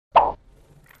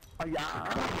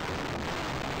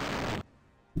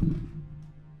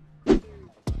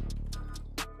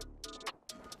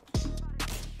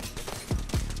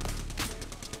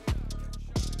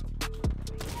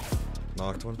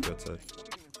Knocked one. Good side.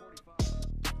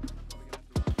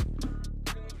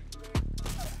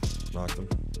 Knocked him.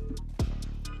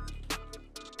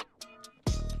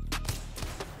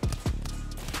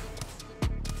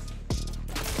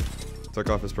 Took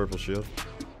off his purple shield.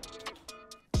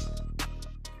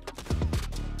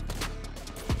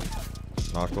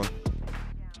 Knocked one.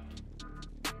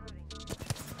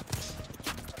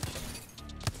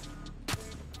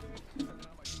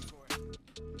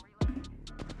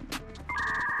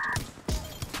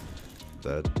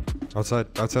 Dead. Outside,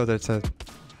 outside.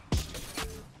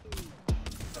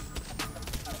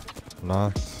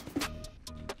 Knocked.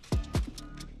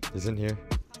 He's in here.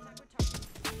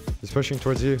 He's pushing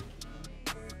towards you.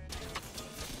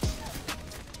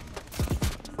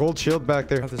 Gold shield back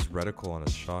there. I have this reticle on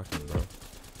his shotgun, bro.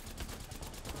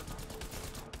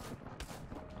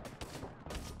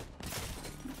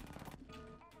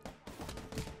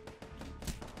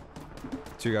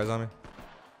 Two guys on me.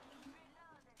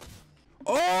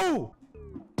 Oh!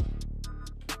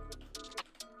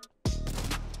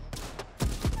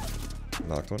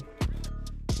 Knocked one.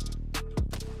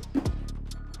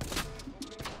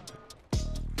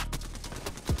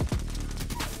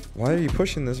 Why are you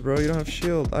pushing this, bro? You don't have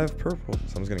shield. I have purple.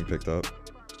 Someone's getting picked up.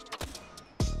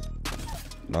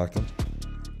 Knocked him.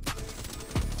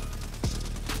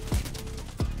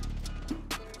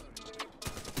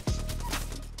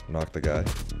 Knocked the guy.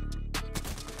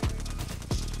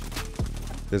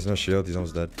 He has no shield. He's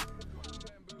almost dead.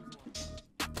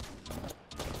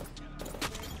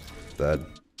 Dead.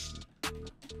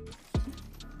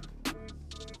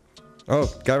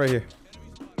 Oh, guy right here.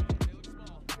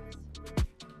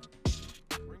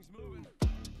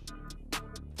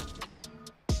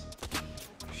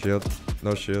 Shield.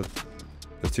 No shield.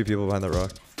 There's two people behind that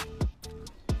rock.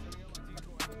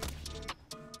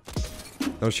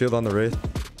 No shield on the wraith.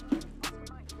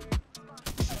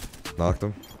 Knocked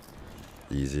him.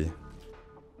 Easy.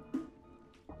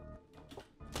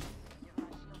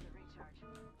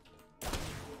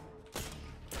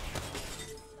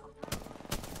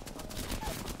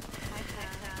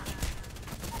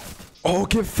 Oh,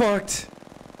 get fucked.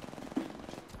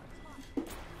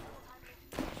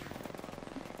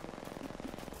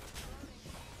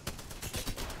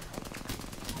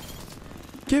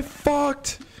 Get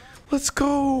fucked. Let's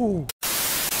go.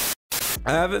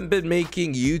 I haven't been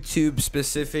making YouTube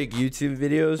specific YouTube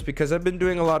videos because I've been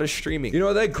doing a lot of streaming. You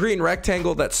know that green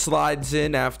rectangle that slides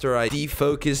in after I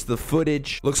defocus the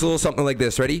footage? Looks a little something like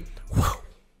this. Ready?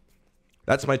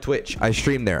 That's my Twitch. I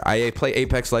stream there. I play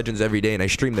Apex Legends every day and I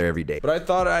stream there every day. But I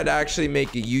thought I'd actually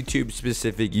make a YouTube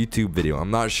specific YouTube video.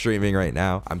 I'm not streaming right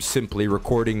now. I'm simply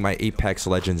recording my Apex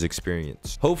Legends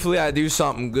experience. Hopefully I do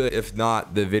something good. If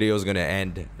not, the video is gonna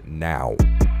end now.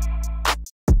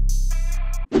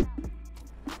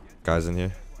 Guys in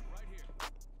here.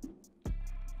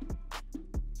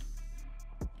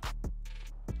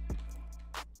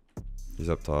 He's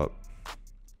up top.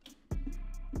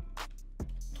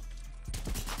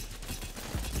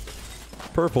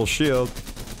 Purple shield.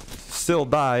 Still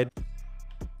died.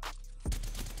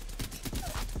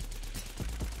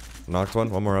 Knocked one.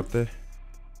 One more up there.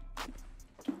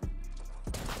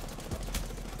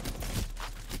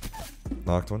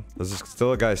 Knocked one. There's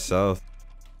still a guy south.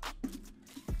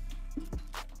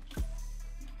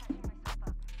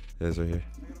 He is right here.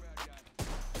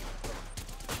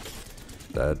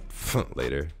 Dead.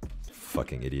 Later.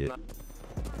 Fucking idiot.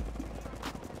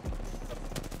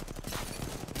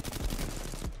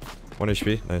 One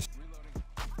HP. Nice.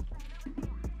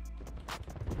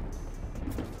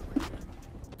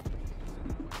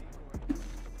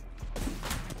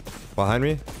 Behind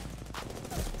me.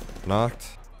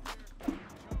 Knocked.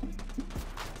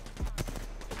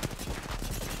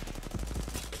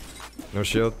 No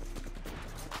shield.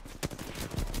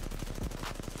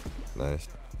 Nice.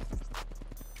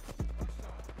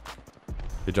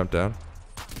 He jumped down.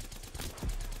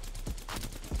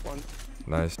 One.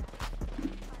 Nice.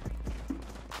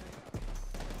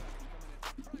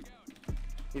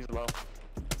 He's low.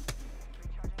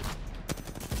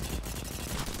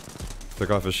 Took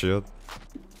off his shield.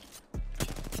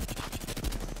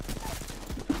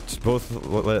 Just both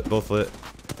lit, both lit.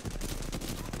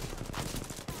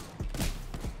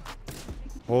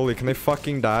 Holy, can they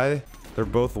fucking die? They're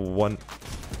both one.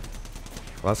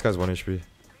 Last guy's 1 HP.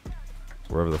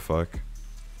 Wherever the fuck.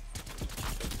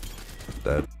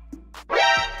 Dead.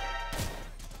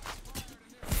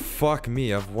 Fuck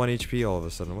me, I have 1 HP all of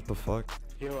a sudden. What the fuck?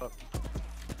 Heal up.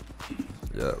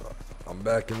 Yeah, I'm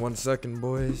back in 1 second,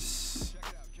 boys.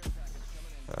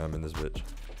 I'm in this bitch.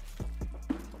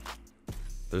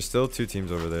 There's still 2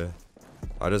 teams over there.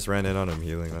 I just ran in on him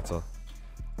healing, that's all.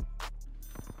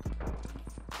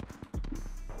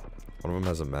 One of them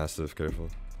has a massive, careful.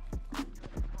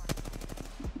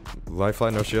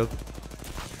 Lifeline, no shield.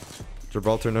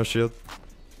 Gibraltar, no shield.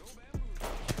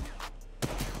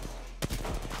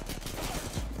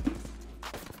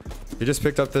 He just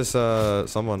picked up this,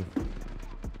 someone.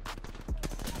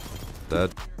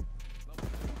 Dead.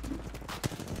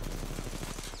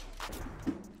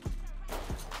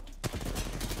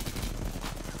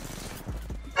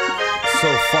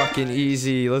 So fucking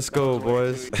easy. Let's go,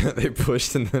 boys. They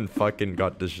pushed and then fucking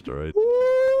got destroyed.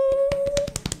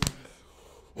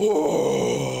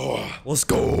 Oh, let's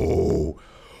go.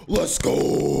 Let's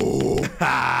go.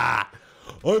 I'm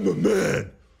a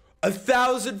man.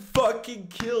 1,000 fucking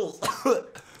kills.